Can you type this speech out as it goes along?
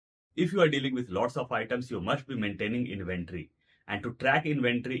If you are dealing with lots of items, you must be maintaining inventory. And to track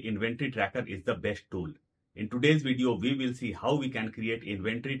inventory, Inventory Tracker is the best tool. In today's video, we will see how we can create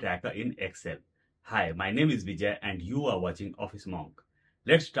Inventory Tracker in Excel. Hi, my name is Vijay and you are watching Office Monk.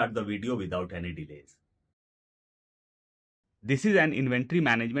 Let's start the video without any delays. This is an inventory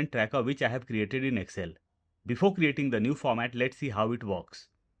management tracker which I have created in Excel. Before creating the new format, let's see how it works.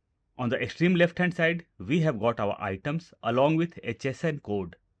 On the extreme left hand side, we have got our items along with HSN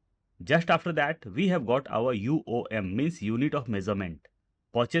code. Just after that, we have got our UOM, means unit of measurement,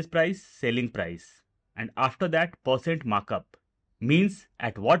 purchase price, selling price, and after that percent markup, means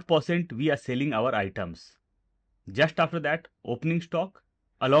at what percent we are selling our items. Just after that, opening stock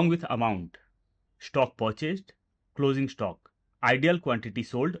along with amount, stock purchased, closing stock, ideal quantity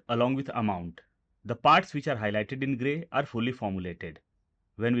sold along with amount. The parts which are highlighted in grey are fully formulated.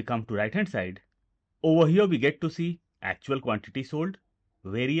 When we come to right hand side, over here we get to see actual quantity sold,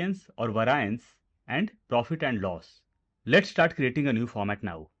 variance or variance, and profit and loss. Let's start creating a new format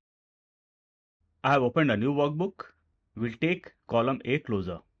now. I have opened a new workbook. We'll take column A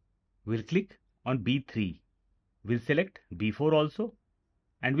closer. We'll click on B3. We'll select B4 also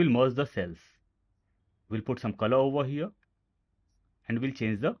and we'll merge the cells. We'll put some color over here and we'll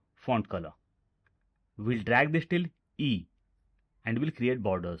change the font color. We'll drag this till E and we'll create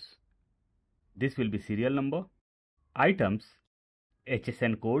borders. This will be serial number, items,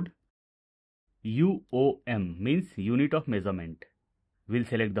 HSN code, UOM means unit of measurement. We'll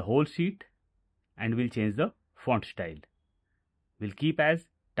select the whole sheet and we'll change the font style. We'll keep as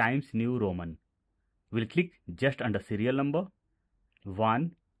Times New Roman. We'll click just under serial number,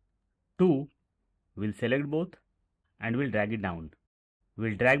 1, 2, we'll select both and we'll drag it down.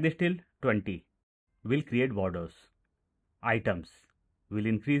 We'll drag this till 20. We'll create borders. Items, we'll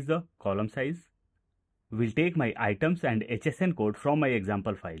increase the column size. We'll take my items and HSN code from my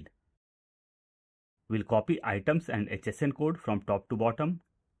example file. We'll copy items and HSN code from top to bottom.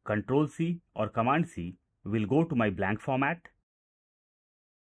 Ctrl C or Command C will go to my blank format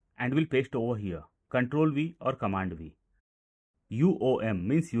and we'll paste over here. Ctrl V or Command V. UOM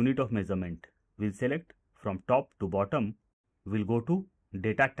means unit of measurement. We'll select from top to bottom. We'll go to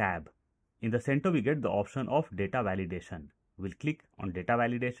Data tab. In the center we get the option of Data Validation. We'll click on Data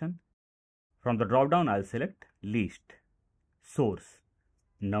Validation. From the drop down, I'll select List, Source,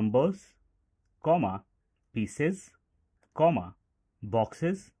 Numbers, comma, Pieces, comma,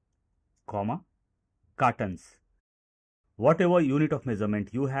 Boxes, comma, Cartons. Whatever unit of measurement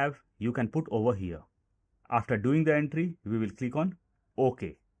you have, you can put over here. After doing the entry, we will click on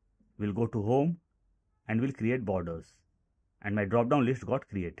OK. We'll go to Home and we'll create borders. And my drop down list got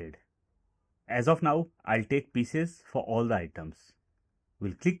created. As of now, I'll take pieces for all the items.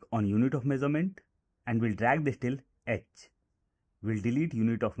 We'll click on unit of measurement and we'll drag this till H. We'll delete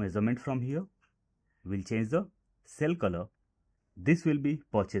unit of measurement from here. We'll change the cell color. This will be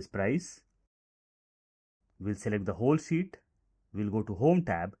purchase price. We'll select the whole sheet. We'll go to Home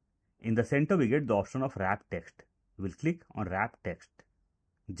tab. In the center we get the option of wrap text. We'll click on wrap text.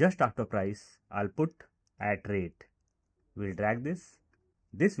 Just after price, I'll put at rate. We'll drag this.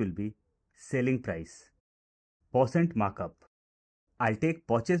 This will be selling price. Percent markup. I'll take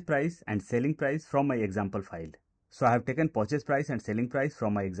purchase price and selling price from my example file. So I have taken purchase price and selling price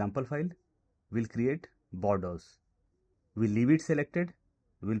from my example file. We'll create borders. We'll leave it selected.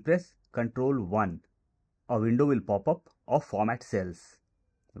 We'll press Ctrl 1. A window will pop up of format cells.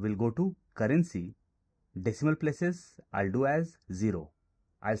 We'll go to currency. Decimal places I'll do as 0.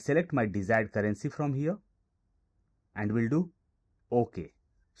 I'll select my desired currency from here and we'll do OK.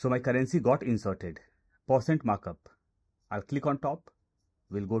 So my currency got inserted. Percent markup. I'll click on top.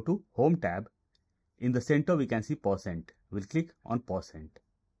 We'll go to Home tab. In the center we can see percent. We'll click on percent.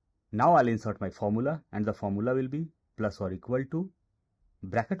 Now I'll insert my formula and the formula will be plus or equal to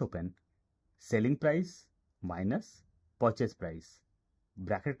bracket open selling price minus purchase price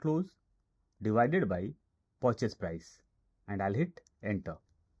bracket close divided by purchase price and I'll hit enter.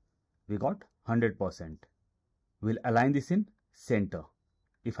 We got 100%. We'll align this in center.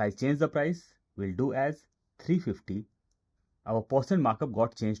 If I change the price, we'll do as 350. Our percent markup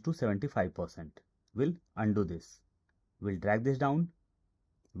got changed to 75%. We'll undo this. We'll drag this down.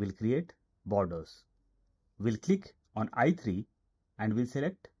 We'll create borders. We'll click on I3 and we'll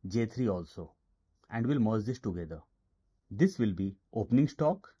select J3 also. And we'll merge this together. This will be opening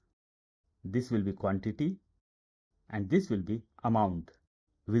stock. This will be quantity. And this will be amount.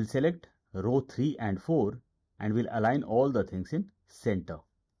 We'll select row 3 and 4 and we'll align all the things in center.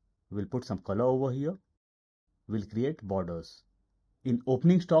 We'll put some color over here. We'll create borders. In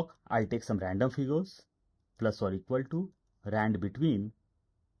opening stock, I'll take some random figures, plus or equal to, rand between,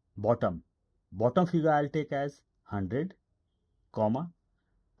 bottom figure I'll take as 100, comma,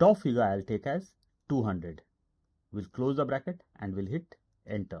 top figure I'll take as 200. We'll close the bracket and we'll hit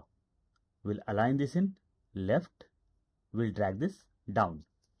enter. We'll align this in left. We'll drag this down.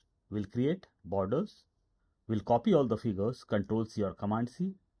 We'll create borders. We'll copy all the figures, Ctrl C or Command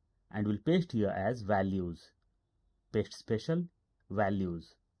C, and we'll paste here as values. Paste special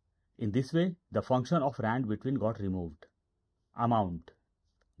values. In this way, the function of rand between got removed. Amount.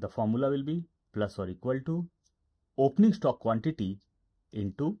 The formula will be plus or equal to opening stock quantity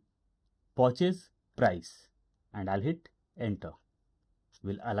into purchase price, and I'll hit enter.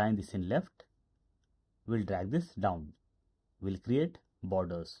 We'll align this in left. We'll drag this down. We'll create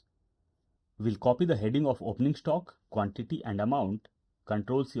borders. We'll copy the heading of opening stock, quantity and amount,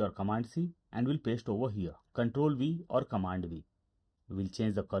 Ctrl C or Command C, and we'll paste over here, Ctrl V or Command V. We'll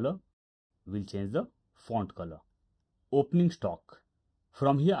change the color. We'll change the font color. Opening stock.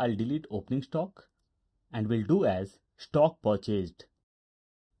 From here I'll delete opening stock and we'll do as stock purchased.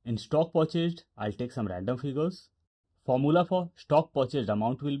 In stock purchased, I'll take some random figures. Formula for stock purchased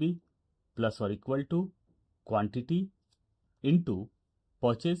amount will be plus or equal to quantity into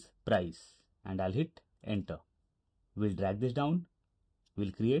purchase price, and I'll hit enter. We'll drag this down.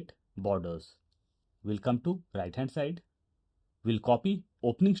 We'll create borders. We'll come to right hand side. We'll copy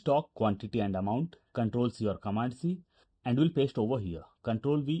opening stock quantity and amount, Ctrl C or Command C, and we'll paste over here,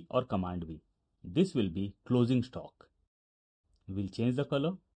 Ctrl V or Command V. This will be closing stock. We'll change the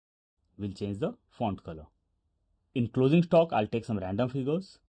color. We'll change the font color. In closing stock, I'll take some random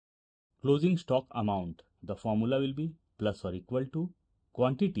figures. Closing stock amount. The formula will be plus or equal to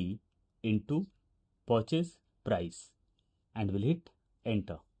quantity into purchase price, and we'll hit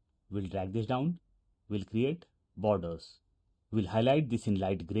enter. We'll drag this down. We'll create borders. We'll highlight this in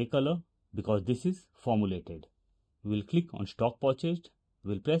light gray color because this is formulated. We'll click on stock purchased.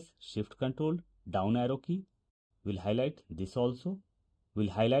 We'll press Shift Control down arrow key. We'll highlight this also.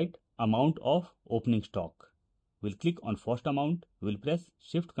 We'll highlight amount of opening stock. We'll click on first amount. We'll press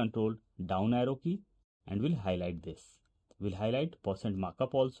Shift Control down arrow key and we'll highlight this. We'll highlight percent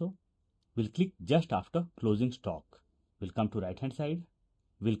markup also. We'll click just after closing stock. We'll come to right hand side.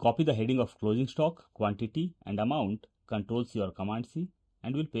 We'll copy the heading of closing stock, quantity and amount, Ctrl C or Command C,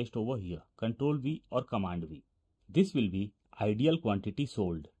 and we'll paste over here, Ctrl V or Command V. This will be ideal quantity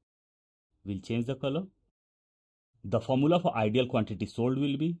sold. We'll change the color. The formula for ideal quantity sold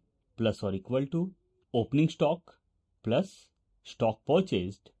will be plus or equal to opening stock plus stock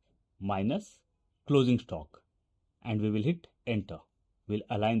purchased minus closing stock, and we will hit enter. We'll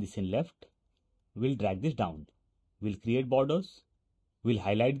align this in left. We'll drag this down. We'll create borders. We'll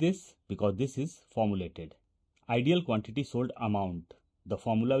highlight this because this is formulated. Ideal quantity sold amount. The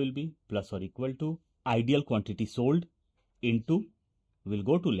formula will be plus or equal to ideal quantity sold into, we'll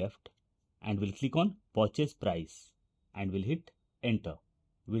go to left and we'll click on purchase price and we'll hit enter.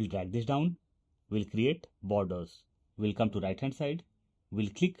 We'll drag this down. We'll create borders. We'll come to right hand side. We'll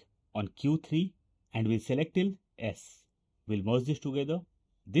click on Q3 and we'll select till S. We'll merge this together.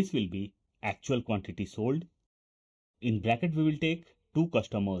 This will be actual quantity sold. In bracket we will take 2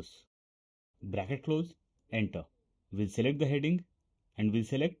 customers. Bracket close, enter. We'll select the heading and we'll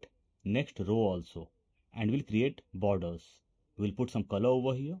select next row also, and we'll create borders. We'll put some color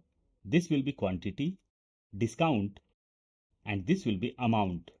over here. This will be quantity, discount, and this will be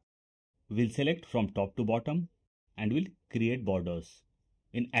amount. We'll select from top to bottom and we'll create borders.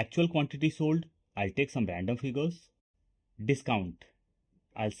 In actual quantity sold, I'll take some random figures. Discount,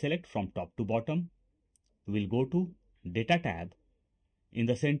 I'll select from top to bottom. We'll go to data tab. In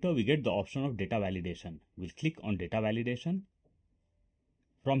the center, we get the option of data validation. We'll click on data validation.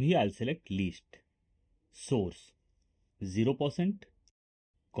 From here, I'll select list. Source 0%,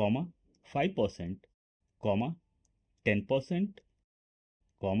 5%, 10%,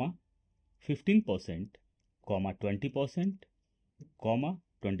 15%, 20%,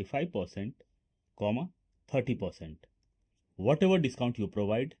 25%, 30%. Whatever discount you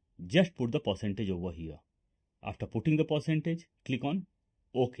provide, just put the percentage over here. After putting the percentage, click on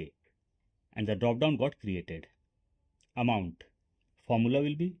OK, and the drop down got created. Amount. Formula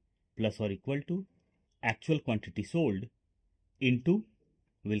will be plus or equal to actual quantity sold into,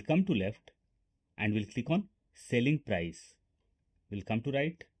 we'll come to left and we'll click on selling price. We'll come to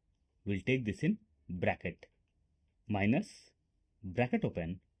right. We'll take this in bracket. Minus, bracket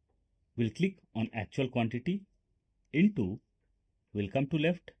open. We'll click on actual quantity into, we'll come to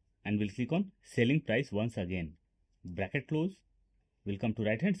left and we'll click on selling price once again. Bracket close. We'll come to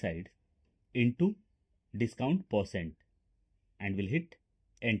right hand side into discount percent and we'll hit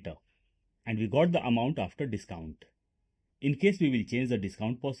enter. And we got the amount after discount. In case we will change the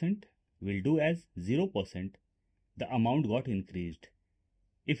discount percent, we'll do as 0%, the amount got increased.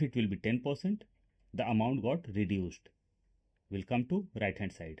 If it will be 10%, the amount got reduced. We'll come to right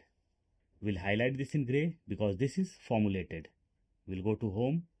hand side. We'll highlight this in gray because this is formulated. We'll go to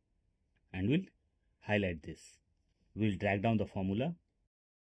home and we'll highlight this. We'll drag down the formula.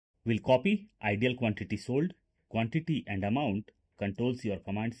 We'll copy ideal quantity sold, quantity and amount, Ctrl+C or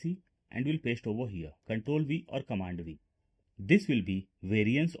Command+C, and we'll paste over here, Ctrl+V or Command+V. This will be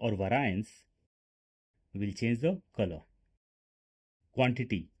variance or variance. We'll change the color.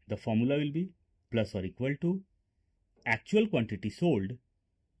 Quantity, the formula will be plus or equal to actual quantity sold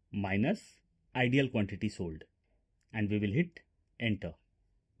minus ideal quantity sold, and we will hit enter.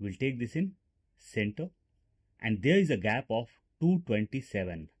 We'll take this in center, and there is a gap of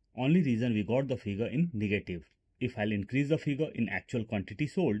 227. Only reason we got the figure in negative. If I'll increase the figure in actual quantity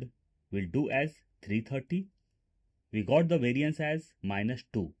sold, we'll do as 330. We got the variance as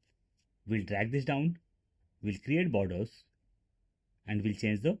 -2. We'll drag this down. We'll create borders and we'll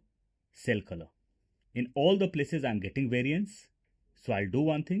change the cell color. In all the places I'm getting variance, so I'll do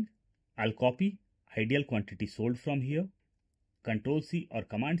one thing. I'll copy ideal quantity sold from here, Ctrl+C or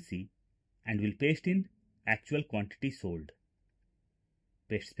Command+C, and we'll paste in actual quantity sold.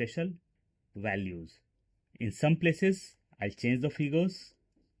 Paste special values. In some places, I'll change the figures.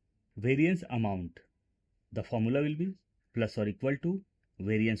 Variance amount. The formula will be plus or equal to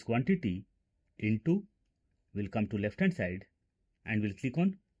variance quantity into, we'll come to left hand side and we'll click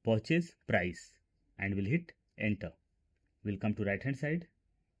on purchase price and we'll hit enter. We'll come to right hand side.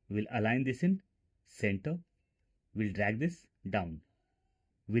 We'll align this in center. We'll drag this down.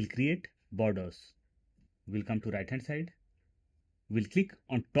 We'll create borders. We'll come to right hand side. We'll click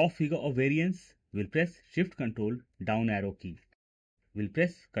on top figure of variance. We'll press Shift Control down arrow key. We'll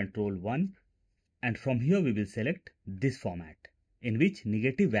press Control 1, and from here we will select this format in which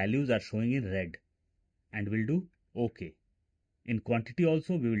negative values are showing in red, and we'll do OK. In quantity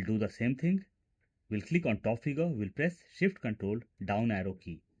also we will do the same thing. We'll click on top figure. We'll press Shift Control down arrow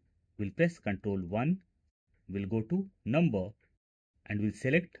key. We'll press Control 1. We'll go to number and we'll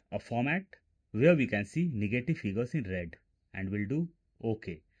select a format where we can see negative figures in red, and we'll do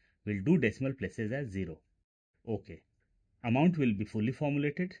OK. We'll do decimal places as 0. OK. Amount will be fully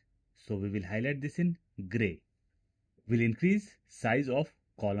formulated, so we will highlight this in gray. We'll increase size of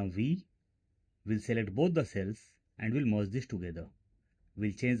column V. We'll select both the cells and we'll merge this together.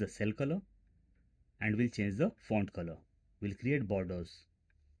 We'll change the cell color and we'll change the font color. We'll create borders.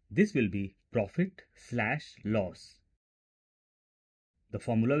 This will be profit/loss. The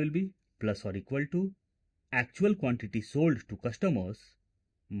formula will be plus or equal to actual quantity sold to customers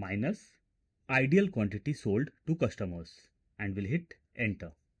minus ideal quantity sold to customers, and we'll hit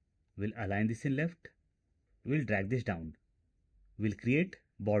enter. We'll align this in left. We'll drag this down. We'll create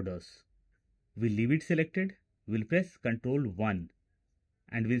borders. We'll leave it selected. We'll press Ctrl 1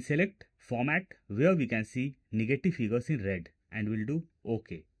 and we'll select format where we can see negative figures in red, and we'll do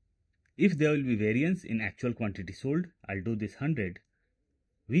OK. If there will be variance in actual quantity sold, I'll do this 100.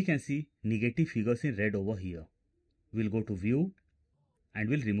 We can see negative figures in red over here. We'll go to view and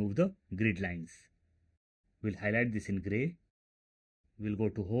we'll remove the grid lines. We'll highlight this in gray. We'll go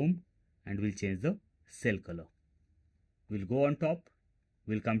to home and we'll change the cell color. We'll go on top.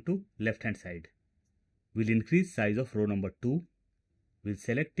 We'll come to left hand side. We'll increase size of row number 2. We'll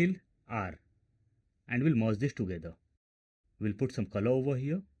select till R and we'll merge this together. We'll put some color over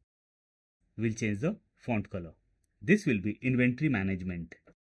here. We'll change the font color. This will be inventory management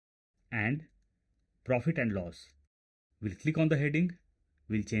and profit and loss. We'll click on the heading.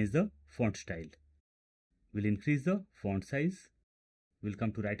 We'll change the font style. We'll increase the font size. We'll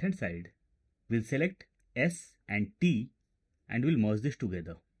come to right hand side. We'll select S and T and we'll merge this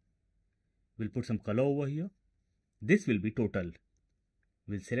together. We'll put some color over here. This will be total.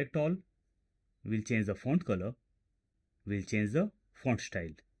 We'll select all. We'll change the font color. We'll change the font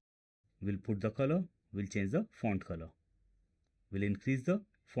style. We'll put the color. We'll change the font color. We'll increase the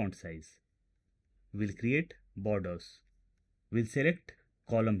font size. We'll create borders. We'll select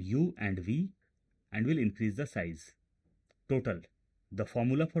column U and V and we'll increase the size. Total. The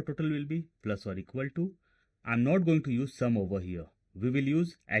formula for total will be plus or equal to, I'm not going to use sum over here. We will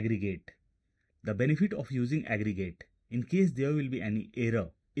use aggregate. The benefit of using aggregate, in case there will be any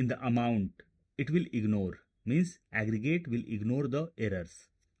error in the amount, it will ignore. Means aggregate will ignore the errors.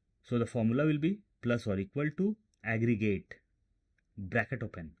 So the formula will be plus or equal to aggregate, bracket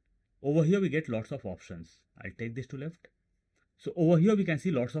open. Over here we get lots of options. I'll take this to left. So over here we can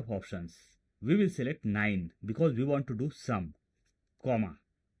see lots of options. We will select 9 because we want to do sum, comma.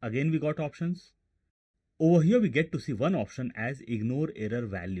 Again we got options. Over here we get to see one option as ignore error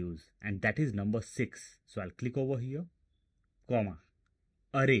values, and that is number 6. So I'll click over here, comma,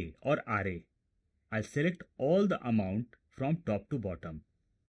 array or array. I'll select all the amount from top to bottom.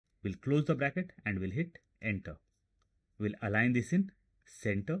 We'll close the bracket and we'll hit enter. We'll align this in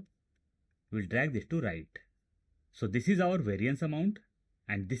center. We'll drag this to right. So this is our variance amount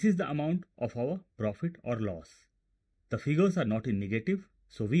and this is the amount of our profit or loss. The figures are not in negative,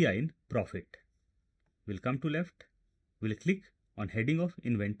 so we are in profit. We'll come to left. We'll click on heading of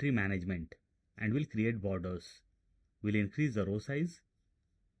inventory management and we'll create borders. We'll increase the row size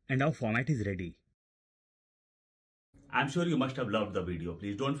and our format is ready. I'm sure you must have loved the video.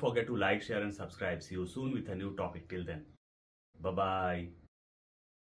 Please don't forget to like, share and subscribe. See you soon with a new topic. Till then, bye-bye.